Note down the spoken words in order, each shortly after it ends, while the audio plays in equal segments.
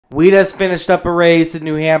We just finished up a race at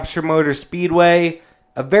New Hampshire Motor Speedway.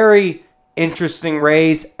 A very interesting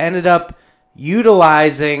race. Ended up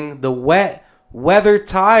utilizing the wet weather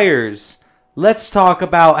tires. Let's talk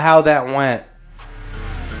about how that went.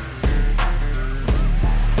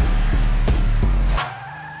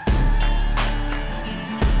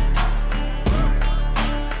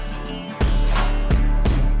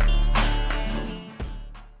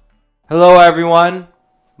 Hello everyone,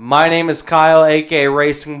 my name is Kyle aka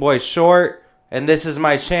Racing Boy Short, and this is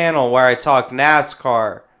my channel where I talk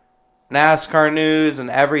NASCAR news and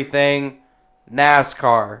everything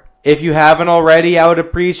NASCAR. If you haven't already, I would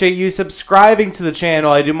appreciate you subscribing to the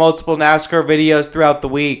channel. I do multiple NASCAR videos throughout the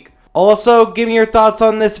week. Also, give me your thoughts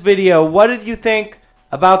on this video. What did you think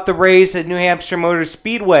about the race at New Hampshire Motor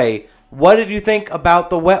Speedway? What did you think about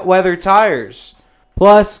the wet weather tires?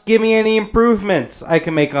 Plus, give me any improvements I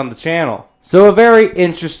can make on the channel. So a very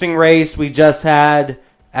interesting race we just had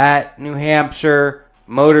at New Hampshire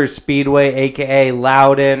Motor Speedway, aka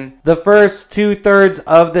Loudon. The first 2/3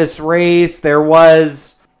 of this race, there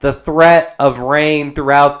was the threat of rain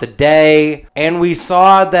throughout the day. And we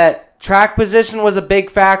saw that track position was a big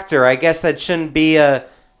factor. I guess that shouldn't be a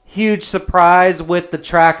huge surprise with the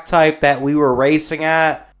track type that we were racing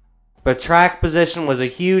at. But track position was a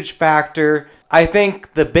huge factor. I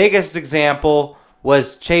think the biggest example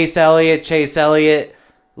was Chase Elliott. Chase Elliott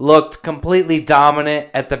looked completely dominant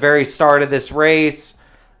at the very start of this race.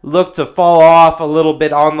 Looked to fall off a little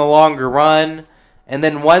bit on the longer run. And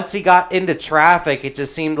then once he got into traffic, it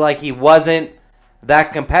just seemed like he wasn't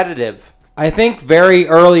that competitive. I think very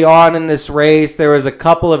early on in this race, there was a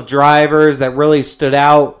couple of drivers that really stood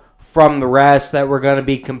out from the rest that were going to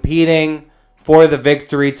be competing for the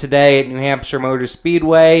victory today at New Hampshire Motor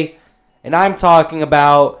Speedway. And I'm talking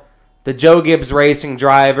about the Joe Gibbs Racing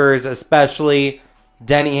drivers, especially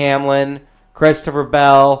Denny Hamlin, Christopher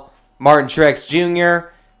Bell, Martin Truex Jr.,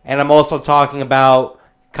 and I'm also talking about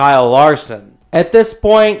Kyle Larson. At this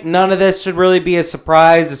point, none of this should really be a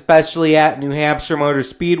surprise, especially at New Hampshire Motor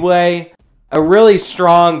Speedway. A really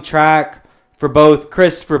strong track for both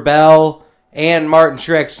Christopher Bell and Martin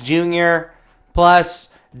Truex Jr., plus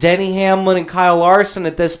Denny Hamlin and Kyle Larson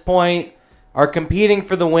at this point are competing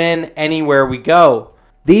for the win anywhere we go.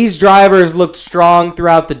 These drivers looked strong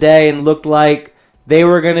throughout the day and looked like they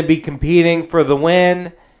were going to be competing for the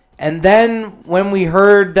win. And then when we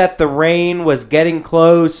heard that the rain was getting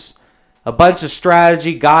close, a bunch of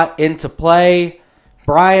strategy got into play.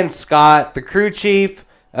 Brian Scott, the crew chief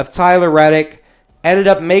of Tyler Reddick, ended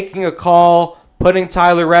up making a call, putting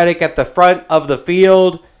Tyler Reddick at the front of the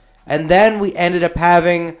field. And then we ended up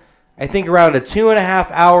having, I think, around a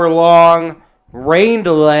 2.5 hour long rain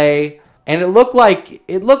delay, and it looked like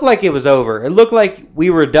it was over. It looked like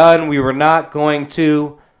we were done. We were not going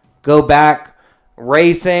to go back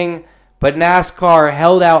racing, but NASCAR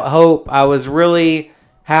held out hope. I was really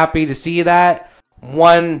happy to see that.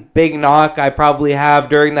 One big knock I probably have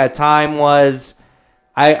during that time was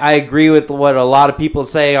I agree with what a lot of people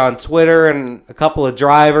say on Twitter and a couple of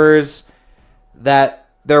drivers, that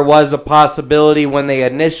there was a possibility when they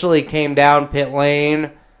initially came down pit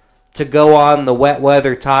lane to go on the wet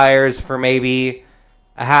weather tires for maybe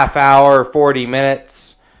a half hour or 40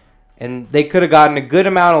 minutes. And they could have gotten a good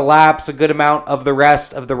amount of laps, a good amount of the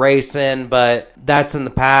rest of the race in, but that's in the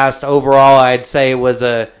past. Overall, I'd say it was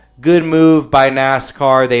a good move by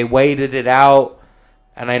NASCAR. They waited it out,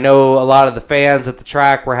 and I know a lot of the fans at the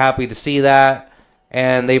track were happy to see that.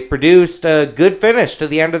 And they produced a good finish to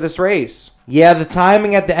the end of this race. Yeah, the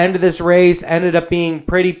timing at the end of this race ended up being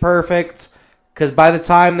pretty perfect, because by the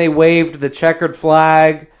time they waved the checkered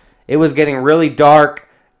flag, it was getting really dark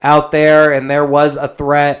out there, and there was a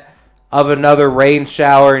threat of another rain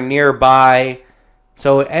shower nearby.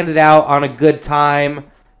 So it ended out on a good time.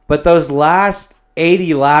 But those last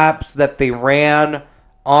 80 laps that they ran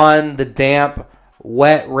on the damp,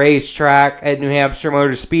 wet racetrack at New Hampshire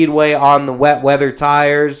Motor Speedway on the wet weather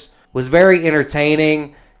tires was very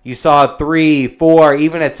entertaining. You saw 3, 4,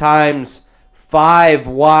 even at times 5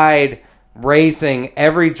 wide racing,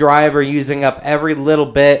 every driver using up every little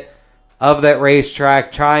bit of that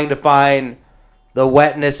racetrack, trying to find the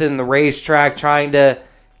wetness in the racetrack, trying to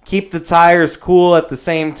keep the tires cool at the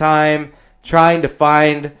same time, trying to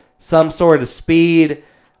find some sort of speed.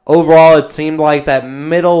 Overall, it seemed like that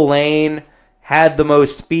middle lane had the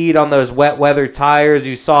most speed on those wet weather tires.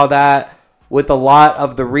 You saw that with a lot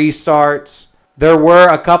of the restarts. There were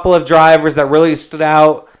a couple of drivers that really stood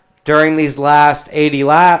out during these last 80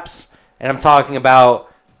 laps, and I'm talking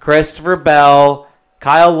about Christopher Bell,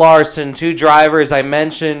 Kyle Larson, 2 drivers I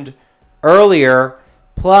mentioned earlier,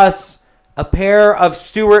 plus a pair of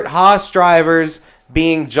Stewart-Haas drivers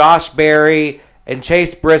being Josh Berry and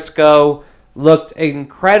Chase Briscoe, looked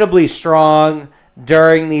incredibly strong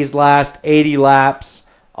during these last 80 laps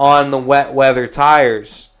on the wet weather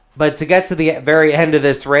tires. But to get to the very end of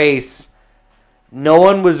this race, no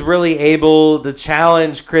one was really able to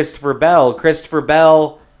challenge Christopher Bell. Christopher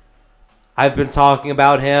Bell, I've been talking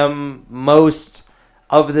about him most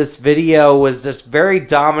of this video, was just very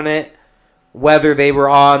dominant, whether they were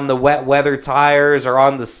on the wet weather tires or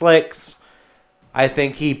on the slicks. I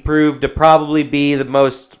think he proved to probably be the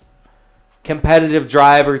most competitive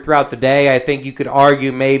driver throughout the day. I think you could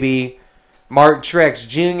argue maybe Martin Truex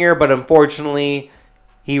Jr., but unfortunately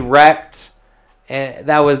he wrecked, and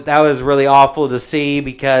that was really awful to see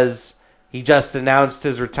because he just announced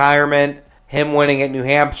his retirement. Him winning at New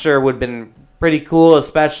Hampshire would have been pretty cool,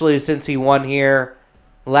 especially since he won here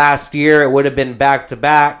last year. It would have been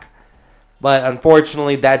back-to-back, but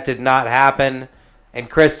unfortunately that did not happen, and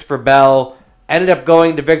Christopher Bell ended up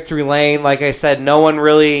going to victory lane. Like I said, no one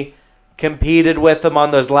really competed with him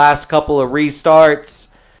on those last couple of restarts.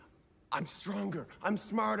 I'm stronger. I'm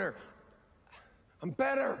smarter. I'm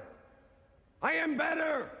better. I am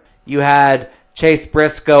better. You had Chase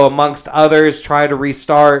Briscoe, amongst others, try to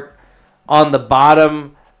restart on the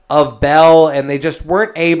bottom of Bell, and they just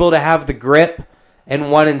weren't able to have the grip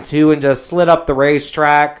in 1 and 2 and just slid up the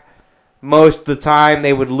racetrack. Most of the time,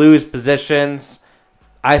 they would lose positions.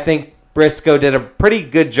 I think Briscoe did a pretty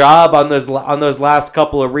good job on those last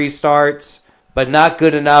couple of restarts, but not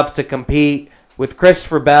good enough to compete with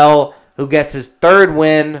Christopher Bell, who gets his 3rd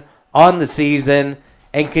win on the season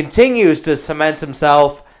and continues to cement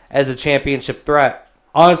himself as a championship threat.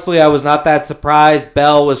 Honestly, I was not that surprised.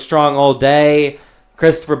 Bell was strong all day.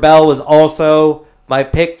 Christopher Bell was also my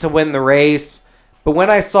pick to win the race. But when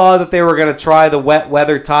I saw that they were going to try the wet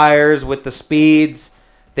weather tires with the speeds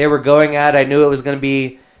they were going at, I knew it was going to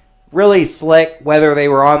be really slick. Whether they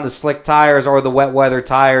were on the slick tires or the wet weather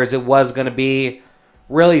tires, it was going to be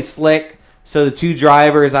really slick. So the 2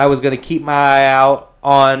 drivers I was going to keep my eye out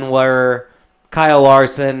on were Kyle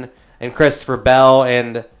Larson and Christopher Bell,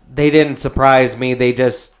 and they didn't surprise me. They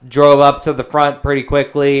just drove up to the front pretty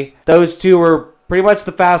quickly. Those 2 were pretty much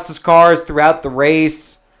the fastest cars throughout the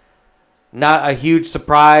race. Not a huge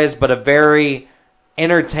surprise, but a very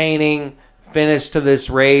entertaining finish to this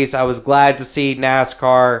race. I was glad to see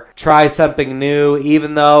NASCAR try something new,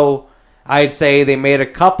 even though I'd say they made a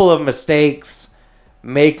couple of mistakes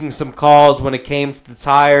making some calls when it came to the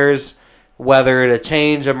tires, whether to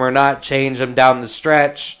change them or not change them down the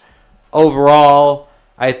stretch. Overall,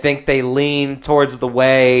 I think they leaned towards the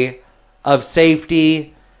way of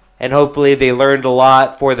safety, and hopefully they learned a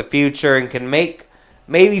lot for the future and can make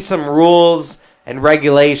maybe some rules and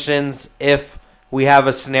regulations if we have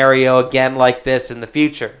a scenario again like this in the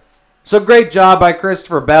future. So great job by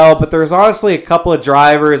Christopher Bell, but there's honestly a couple of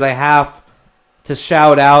drivers I have to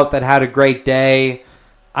shout out that had a great day.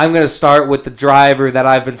 I'm going to start with the driver that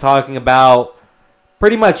I've been talking about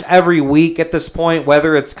pretty much every week at this point,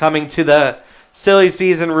 whether it's coming to the silly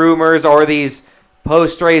season rumors or these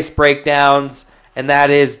post-race breakdowns, and that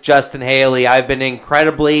is Justin Haley. I've been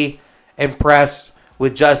incredibly impressed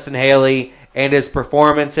with Justin Haley and his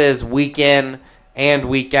performances week in and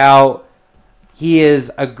week out. He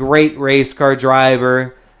is a great race car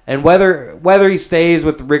driver, and whether he stays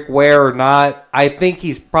with Rick Ware or not, I think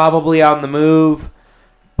he's probably on the move,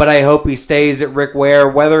 but I hope he stays at Rick Ware.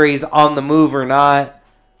 Whether he's on the move or not,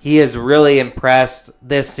 he has really impressed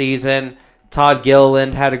this season. Todd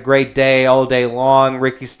Gilliland had a great day all day long.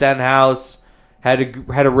 Ricky Stenhouse had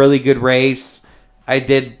a really good race. I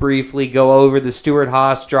did briefly go over the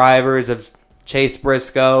Stewart-Haas drivers of Chase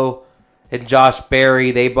Briscoe and Josh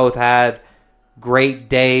Berry. They both had great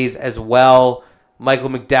days as well. Michael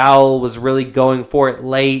McDowell was really going for it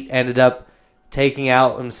late, ended up taking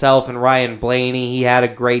out himself and Ryan Blaney. He had a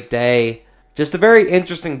great day. Just a very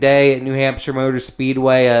interesting day at New Hampshire Motor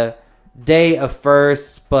Speedway. A day of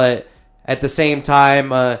firsts, but at the same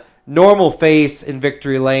time, a normal face in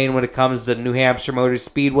victory lane when it comes to New Hampshire Motor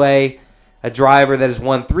Speedway. A driver that has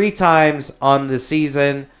won 3 times on the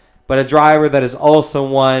season, but a driver that has also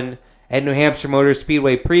won at New Hampshire Motor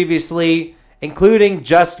Speedway previously, including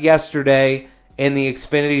just yesterday in the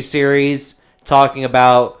Xfinity Series, talking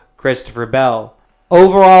about Christopher Bell.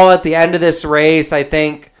 Overall, at the end of this race, I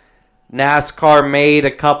think NASCAR made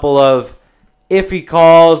a couple of iffy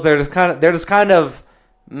calls. They're just kind of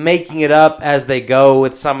making it up as they go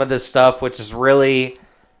with some of this stuff, which is really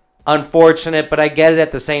unfortunate, but I get it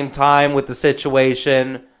at the same time with the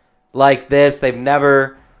situation like this. They've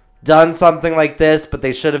never done something like this, but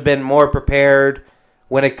they should have been more prepared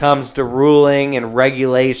when it comes to ruling and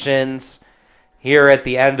regulations. here at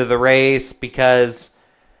the end of the race, because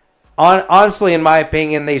honestly, in my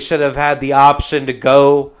opinion, they should have had the option to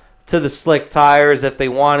go to the slick tires if they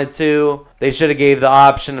wanted to. They should have gave the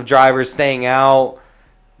option of drivers staying out.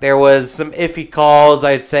 There was some iffy calls,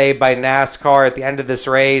 I'd say, by NASCAR at the end of this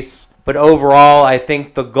race. But overall, I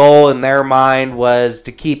think the goal in their mind was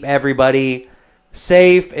to keep everybody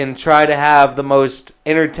safe and try to have the most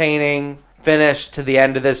entertaining finish to the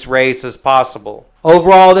end of this race as possible.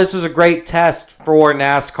 Overall, this was a great test for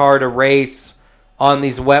NASCAR to race on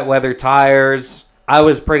these wet weather tires. I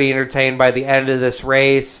was pretty entertained by the end of this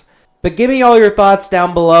race. But give me all your thoughts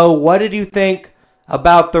down below. What did you think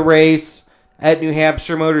about the race at New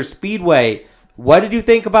Hampshire Motor Speedway? What did you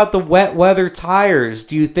think about the wet weather tires?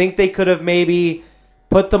 Do you think they could have maybe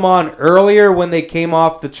put them on earlier when they came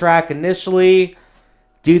off the track initially?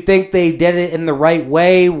 Do you think they did it in the right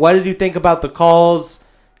way? What did you think about the calls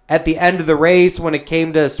at the end of the race when it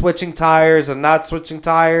came to switching tires and not switching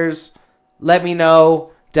tires? Let me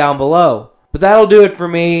know down below. But that'll do it for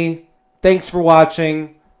me. Thanks for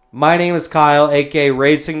watching. My name is Kyle, aka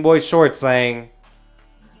Racing Boy Short, saying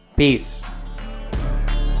peace.